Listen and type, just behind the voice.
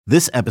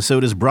This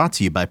episode is brought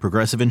to you by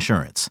Progressive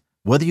Insurance.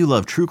 Whether you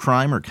love true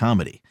crime or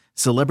comedy,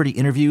 celebrity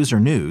interviews or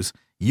news,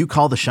 you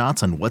call the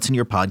shots on what's in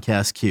your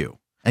podcast queue.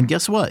 And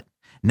guess what?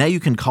 Now you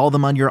can call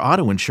them on your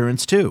auto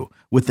insurance too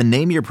with the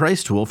Name Your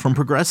Price tool from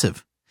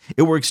Progressive.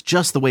 It works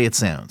just the way it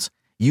sounds.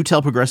 You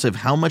tell Progressive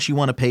how much you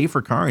want to pay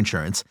for car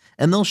insurance,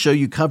 and they'll show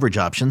you coverage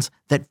options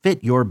that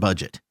fit your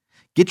budget.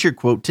 Get your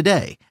quote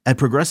today at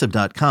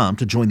Progressive.com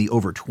to join the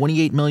over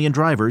 28 million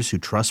drivers who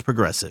trust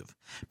Progressive.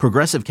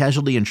 Progressive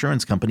Casualty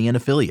Insurance Company and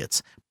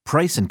Affiliates.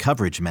 Price and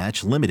coverage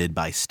match limited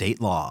by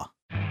state law.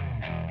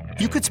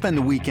 You could spend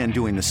the weekend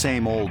doing the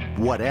same old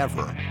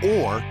whatever,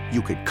 or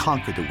you could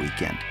conquer the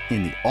weekend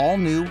in the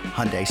all-new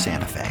Hyundai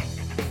Santa Fe.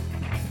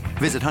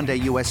 Visit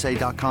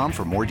HyundaiUSA.com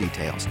for more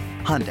details.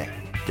 Hyundai,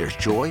 there's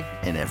joy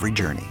in every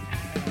journey.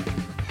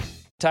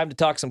 Time to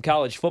talk some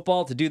college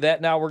football. To do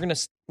that now, we're going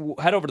to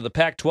head over to the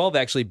Pac-12,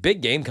 actually.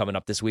 Big game coming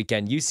up this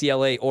weekend.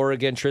 UCLA,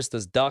 Oregon,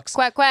 Trista's Ducks.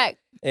 Quack, quack.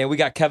 And we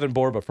got Kevin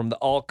Borba from the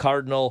All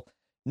Cardinal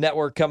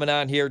Network coming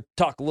on here.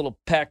 Talk a little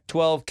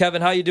Pac-12.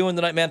 Kevin, how you doing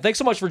tonight, man? Thanks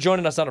so much for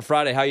joining us on a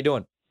Friday. How you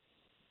doing?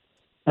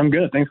 I'm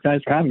good. Thanks,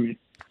 guys, for having me.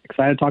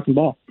 Excited to talk some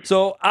ball.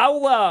 So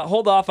I'll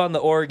hold off on the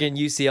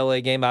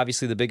Oregon-UCLA game,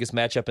 obviously the biggest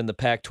matchup in the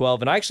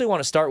Pac-12. And I actually want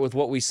to start with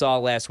what we saw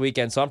last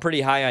weekend. So I'm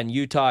pretty high on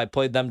Utah. I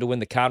played them to win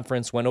the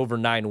conference, went over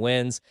 9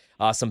 wins.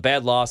 Some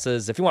bad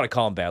losses, if you want to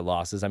call them bad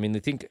losses. I mean, I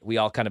think we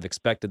all kind of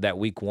expected that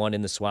week 1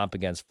 in the swamp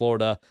against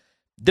Florida.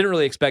 Didn't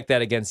really expect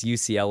that against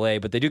UCLA,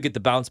 but they do get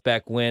the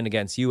bounce-back win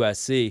against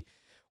USC.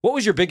 What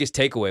was your biggest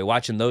takeaway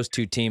watching those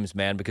two teams,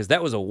 man? Because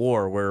that was a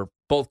war where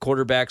both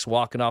quarterbacks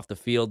walking off the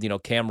field,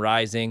 Cam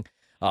Rising,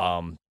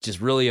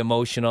 just really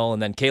emotional.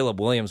 And then Caleb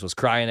Williams was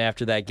crying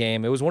after that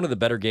game. It was one of the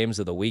better games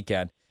of the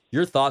weekend.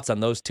 Your thoughts on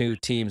those two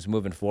teams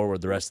moving forward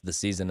the rest of the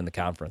season in the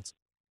conference?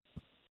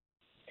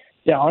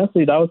 Yeah,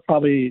 honestly, that was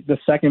probably the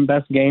second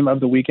best game of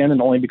the weekend,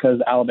 and only because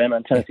Alabama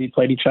and Tennessee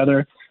played each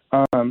other.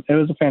 It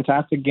was a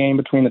fantastic game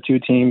between the two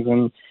teams,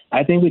 and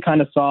I think we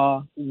kind of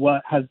saw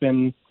what has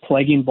been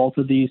plaguing both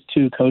of these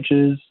two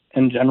coaches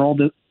in general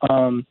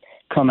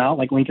come out.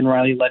 Like Lincoln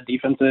Riley led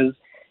defenses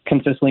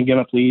consistently give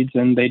up leads,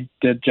 and they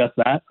did just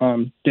that.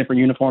 Different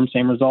uniform,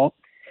 same result.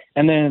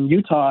 And then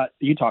Utah,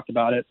 you talked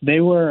about it. They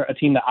were a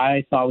team that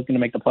I thought was going to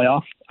make the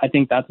playoff. I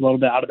think that's a little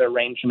bit out of their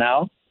range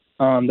now.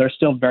 They're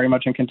still very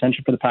much in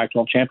contention for the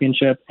Pac-12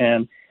 championship,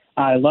 and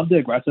I love the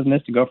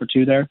aggressiveness to go for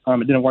 2 there.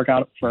 It didn't work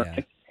out for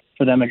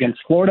them against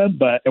Florida,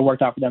 but it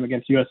worked out for them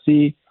against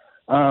USC.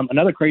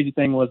 Another crazy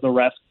thing was the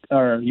rest,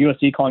 or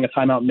USC calling a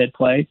timeout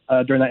mid-play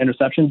during that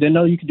interception. Didn't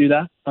know you could do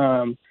that.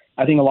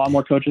 I think a lot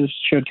more coaches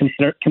should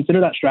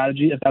consider that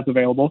strategy if that's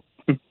available.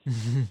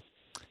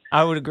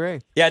 I would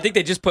agree. Yeah, I think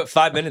they just put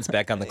 5 minutes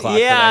back on the clock.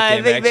 Yeah,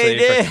 for that game, I think they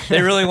did.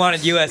 They really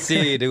wanted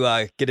USC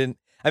to get in.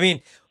 I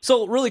mean,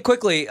 so really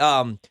quickly,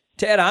 to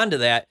add on to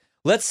that,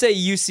 let's say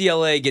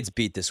UCLA gets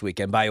beat this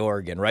weekend by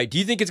Oregon, right? Do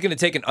you think it's going to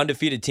take an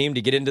undefeated team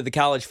to get into the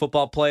college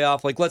football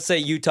playoff? Like, let's say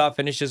Utah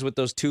finishes with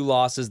those 2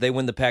 losses, they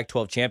win the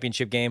Pac-12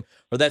 championship game,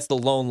 or that's the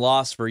lone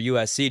loss for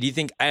USC. Do you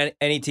think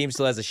any team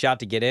still has a shot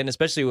to get in,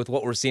 especially with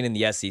what we're seeing in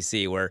the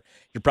SEC, where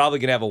you're probably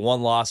going to have a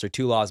 1-loss or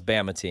 2-loss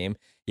Bama team?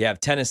 You have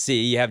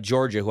Tennessee, you have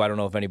Georgia, who I don't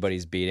know if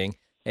anybody's beating,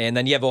 and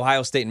then you have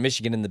Ohio State and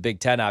Michigan in the Big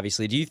Ten,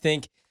 obviously. Do you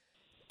think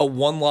a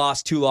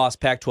 1-loss, 2-loss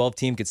Pac-12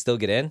 team could still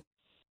get in?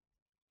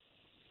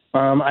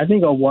 I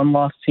think a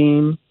 1-loss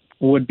team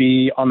would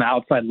be on the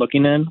outside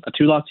looking in. A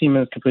 2-loss team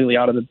is completely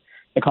out of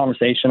the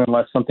conversation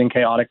unless something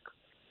chaotic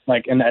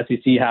like in the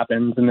SEC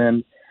happens, and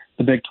then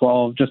the Big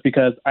 12, just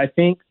because I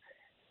think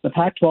the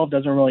Pac-12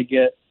 doesn't really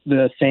get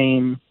the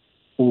same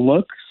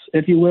looks,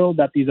 if you will,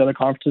 that these other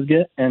conferences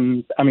get.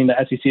 And, I mean, the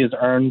SEC has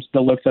earned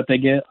the looks that they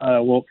get.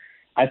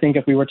 I think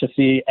if we were to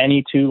see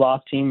any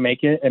 2-loss team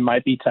make it, it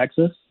might be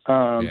Texas.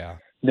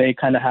 They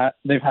kind of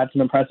they've had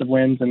some impressive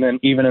wins, and then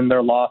even in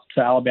their loss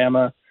to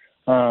Alabama,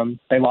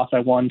 they lost by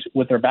 1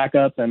 with their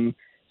backup, and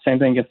same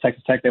thing against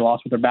Texas Tech. They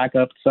lost with their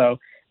backup. So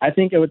I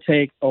think it would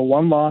take a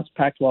 1-loss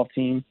Pac-12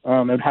 team.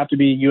 It would have to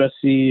be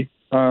USC,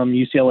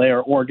 UCLA,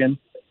 or Oregon,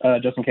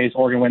 just in case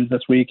Oregon wins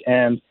this week.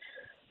 And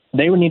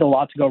they would need a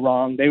lot to go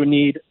wrong. They would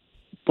need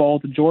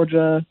both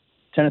Georgia,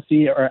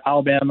 Tennessee, or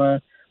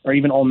Alabama, or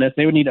even Ole Miss.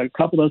 They would need a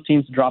couple of those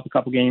teams to drop a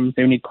couple games.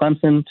 They would need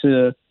Clemson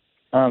to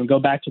go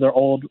back to their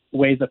old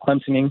ways of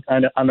Clemsoning. I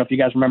don't know if you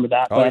guys remember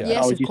that, but yes, it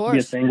always of used to be a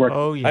course. thing where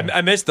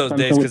I miss those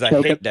days because I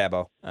hate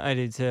Dabo. I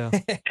do too.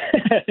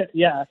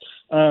 yeah.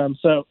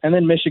 And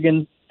then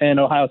Michigan and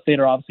Ohio State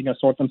are obviously going to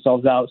sort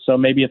themselves out. So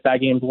maybe if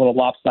that game's a little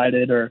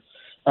lopsided,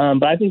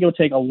 but I think it would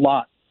take a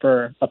lot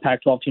for a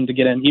Pac-12 team to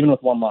get in, even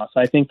with 1 loss.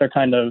 I think they're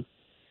kind of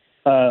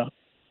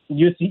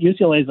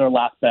UCLA is their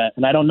last bet,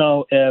 and I don't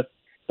know if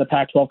the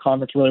Pac-12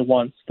 conference really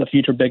wants the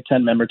future Big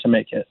Ten member to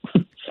make it.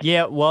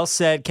 Yeah, well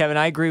said, Kevin.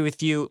 I agree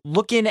with you.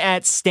 Looking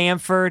at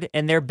Stanford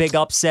and their big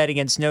upset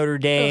against Notre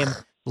Dame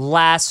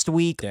last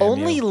week, Damn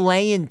only you.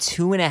 laying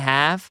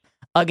 2.5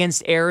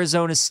 against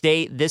Arizona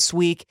State this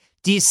week.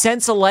 Do you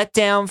sense a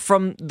letdown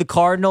from the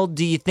Cardinal?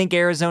 Do you think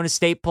Arizona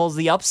State pulls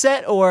the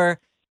upset, or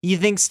you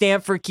think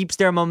Stanford keeps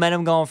their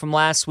momentum going from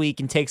last week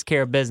and takes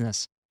care of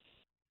business?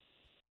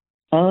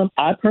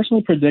 I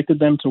personally predicted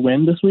them to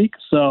win this week,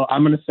 so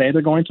I'm going to say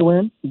they're going to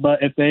win.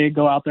 But if they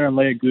go out there and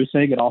lay a goose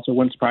egg, it also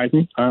wouldn't surprise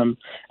me.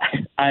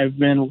 I've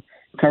been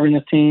covering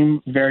this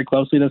team very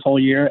closely this whole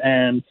year,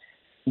 and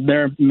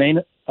their main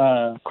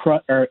their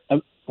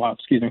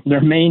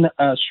main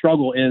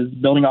struggle is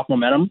building off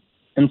momentum.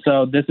 And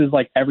so this is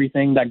like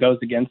everything that goes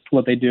against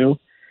what they do.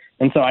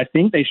 And so I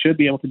think they should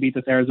be able to beat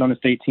this Arizona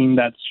State team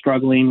that's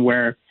struggling,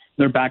 where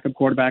their backup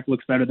quarterback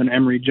looks better than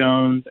Emory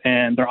Jones,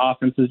 and their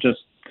offense is just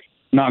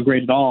not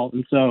great at all.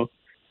 And so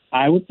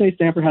I would say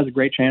Stanford has a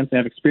great chance. They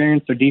have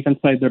experience. Their defense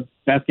played their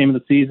best game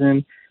of the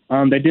season.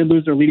 They did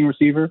lose their leading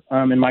receiver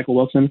in Michael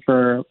Wilson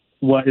for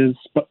what is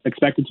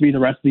expected to be the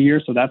rest of the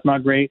year, so that's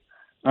not great.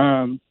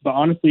 But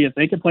honestly, if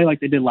they could play like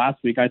they did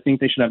last week, I think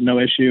they should have no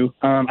issue.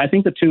 I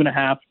think the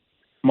 2.5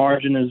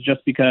 margin is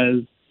just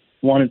because,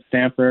 one, it's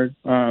Stanford.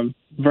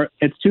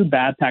 It's two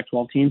bad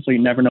Pac-12 teams, so you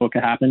never know what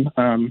could happen.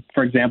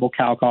 For example,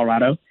 Cal,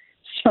 Colorado.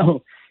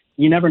 So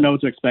you never know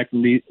what to expect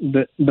from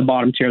the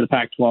bottom tier of the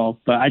Pac-12.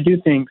 But I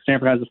do think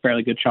Stanford has a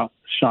fairly good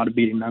shot at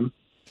beating them.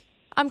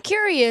 I'm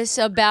curious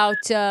about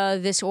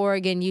this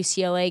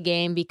Oregon-UCLA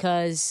game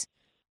because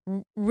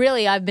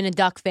really I've been a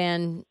Duck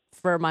fan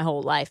for my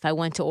whole life. I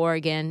went to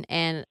Oregon,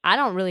 and I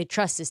don't really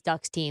trust this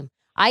Ducks team.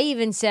 I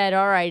even said,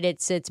 all right,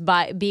 it's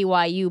by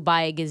BYU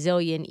by a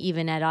gazillion,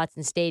 even at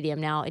Autzen Stadium.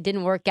 Now, it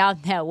didn't work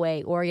out that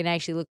way. Oregon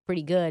actually looked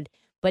pretty good.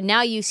 But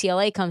now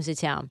UCLA comes to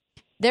town.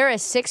 They're a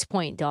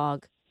 6-point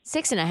dog,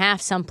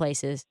 6.5 some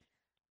places.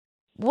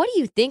 What do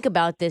you think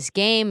about this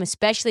game,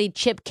 especially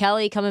Chip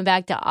Kelly coming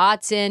back to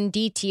Autzen,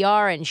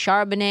 DTR and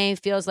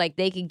Charbonnet? Feels like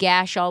they could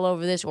gash all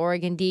over this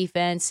Oregon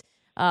defense.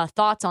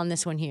 Thoughts on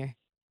this one here?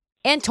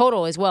 And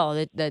total as well,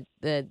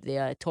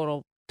 the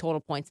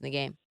total points in the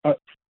game.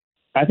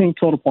 I think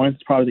total points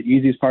is probably the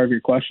easiest part of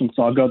your question,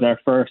 so I'll go there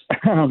first.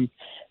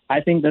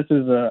 I think this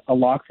is a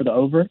lock for the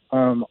over.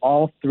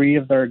 All three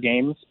of their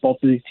games, both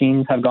of these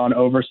teams have gone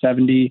over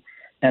 70.5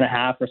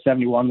 or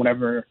 71,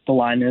 whatever the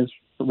line is,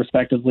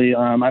 respectively.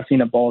 I've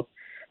seen it both.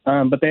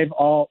 But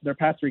their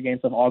past three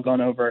games have all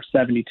gone over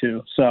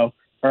 72, or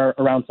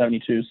around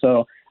 72.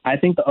 So I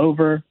think the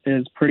over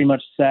is pretty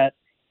much set.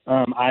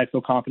 I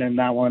feel confident in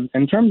that one.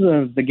 In terms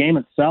of the game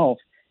itself,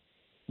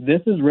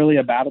 this is really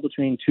a battle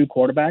between two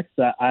quarterbacks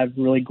that I've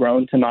really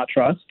grown to not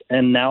trust.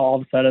 And now all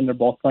of a sudden they're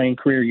both playing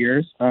career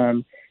years.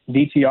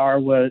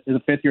 DTR is a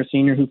fifth-year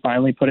senior who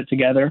finally put it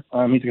together.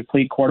 He's a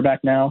complete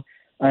quarterback now.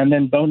 And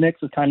then Bo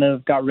Nix has kind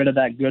of got rid of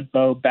that good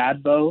Bo,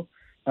 bad Bo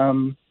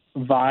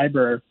vibe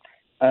or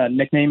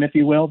nickname, if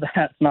you will.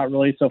 That's not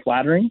really so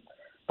flattering.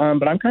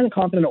 But I'm kind of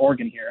confident in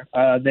Oregon here.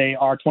 They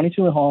are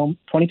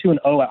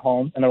 22-0 at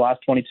home in their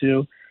last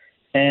 22.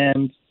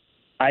 And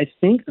I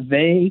think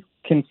they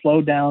can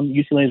slow down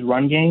UCLA's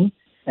run game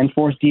and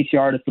force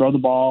DTR to throw the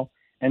ball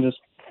and just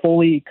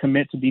fully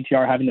commit to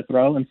DTR having to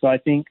throw. And so I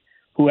think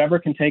whoever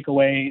can take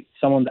away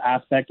someone's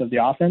aspect of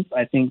the offense,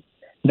 I think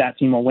that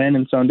team will win.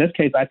 And so in this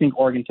case, I think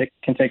Oregon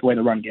can take away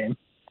the run game,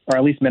 or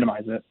at least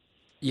minimize it.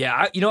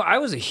 Yeah, I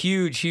was a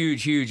huge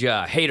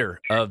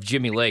hater of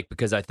Jimmy Lake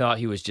because I thought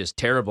he was just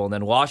terrible. And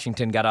then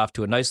Washington got off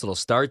to a nice little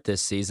start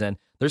this season.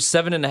 They're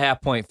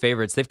 7.5-point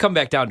favorites. They've come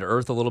back down to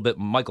earth a little bit.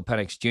 Michael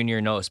Penix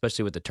Jr.,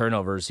 especially with the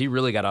turnovers, he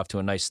really got off to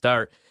a nice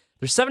start.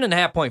 They're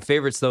 7.5-point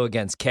favorites, though,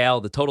 against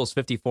Cal. The total's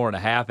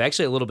 54.5.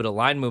 Actually, a little bit of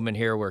line movement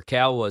here where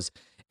Cal was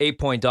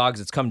 8-point dogs.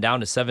 It's come down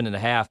to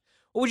 7.5.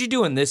 What would you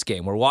do in this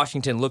game where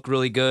Washington looked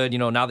really good?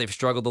 Now they've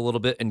struggled a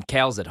little bit, and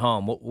Cal's at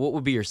home. What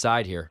would be your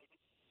side here?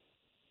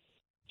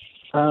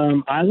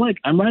 I'm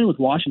riding with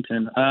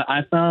Washington.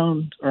 I've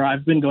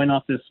been going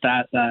off this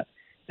stat that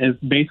is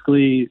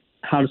basically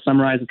how to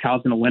summarize if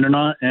Cal's going to win or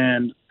not,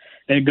 and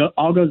it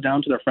all goes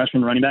down to their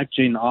freshman running back,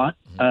 Jaden Ott.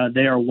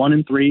 They are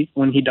 1-3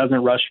 when he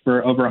doesn't rush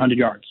for over 100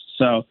 yards.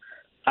 So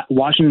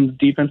Washington's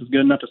defense is good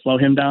enough to slow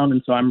him down,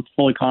 and so I'm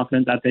fully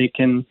confident that they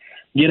can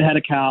get ahead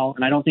of Cal,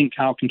 and I don't think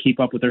Cal can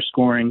keep up with their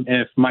scoring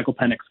if Michael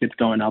Penix gets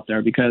going out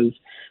there, because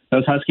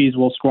those Huskies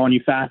will score on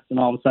you fast, and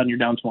all of a sudden you're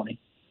down 20.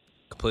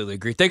 Completely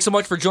agree. Thanks so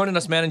much for joining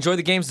us, man. Enjoy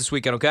the games this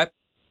weekend, okay?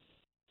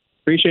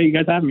 Appreciate you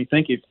guys having me.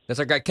 Thank you. That's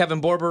our guy,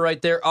 Kevin Borber,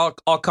 right there.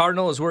 All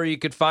Cardinal is where you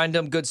could find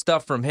him. Good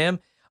stuff from him.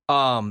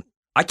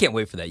 I can't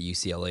wait for that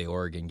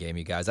UCLA-Oregon game,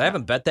 you guys. I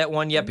haven't bet that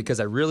one yet because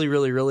I really,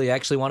 really, really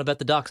actually want to bet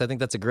the Ducks. I think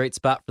that's a great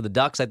spot for the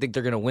Ducks. I think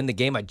they're going to win the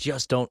game.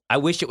 I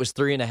wish it was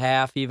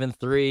 3.5, even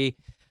 3.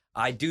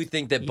 I do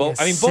think that Bo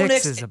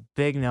Nix is a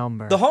big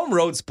number. The home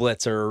road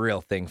splits are a real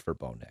thing for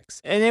Bo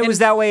Nix. And it was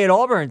that way at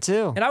Auburn,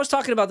 too. And I was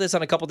talking about this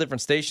on a couple different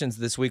stations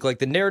this week. Like,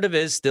 the narrative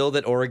is still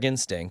that Oregon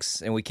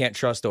stinks and we can't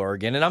trust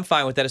Oregon. And I'm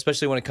fine with that,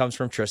 especially when it comes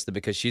from Trista,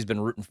 because she's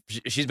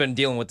been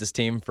dealing with this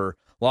team for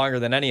longer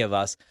than any of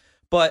us.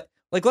 But,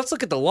 let's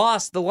look at the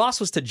loss. The loss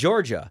was to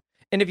Georgia.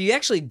 And if you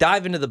actually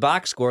dive into the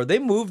box score, they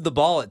moved the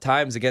ball at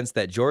times against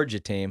that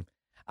Georgia team.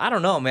 I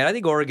don't know, man. I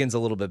think Oregon's a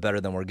little bit better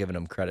than we're giving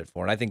them credit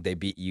for, and I think they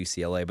beat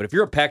UCLA. But if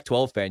you're a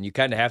Pac-12 fan, you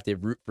kind of have to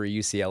root for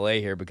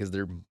UCLA here because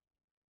they're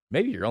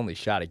maybe your only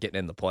shot at getting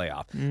in the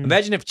playoff.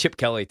 Imagine if Chip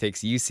Kelly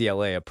takes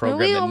UCLA, a program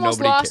we that almost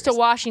nobody lost cares. to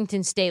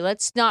Washington State.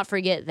 Let's not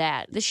forget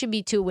that. This should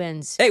be 2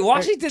 wins. Hey, Or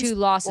Washington's 2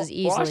 losses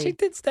easily.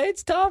 Washington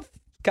State's tough,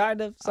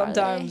 kind of.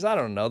 Sometimes I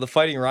don't know. The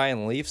Fighting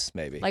Ryan Leafs,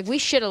 maybe. Like we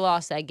should have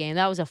lost that game.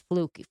 That was a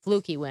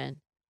fluky win.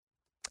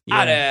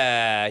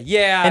 Yeah.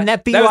 And that was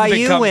a big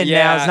BYU win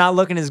now is not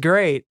looking as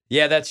great.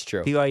 Yeah, that's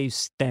true. BYU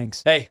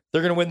stinks. Hey,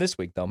 they're gonna win this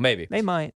week though. Maybe. They might.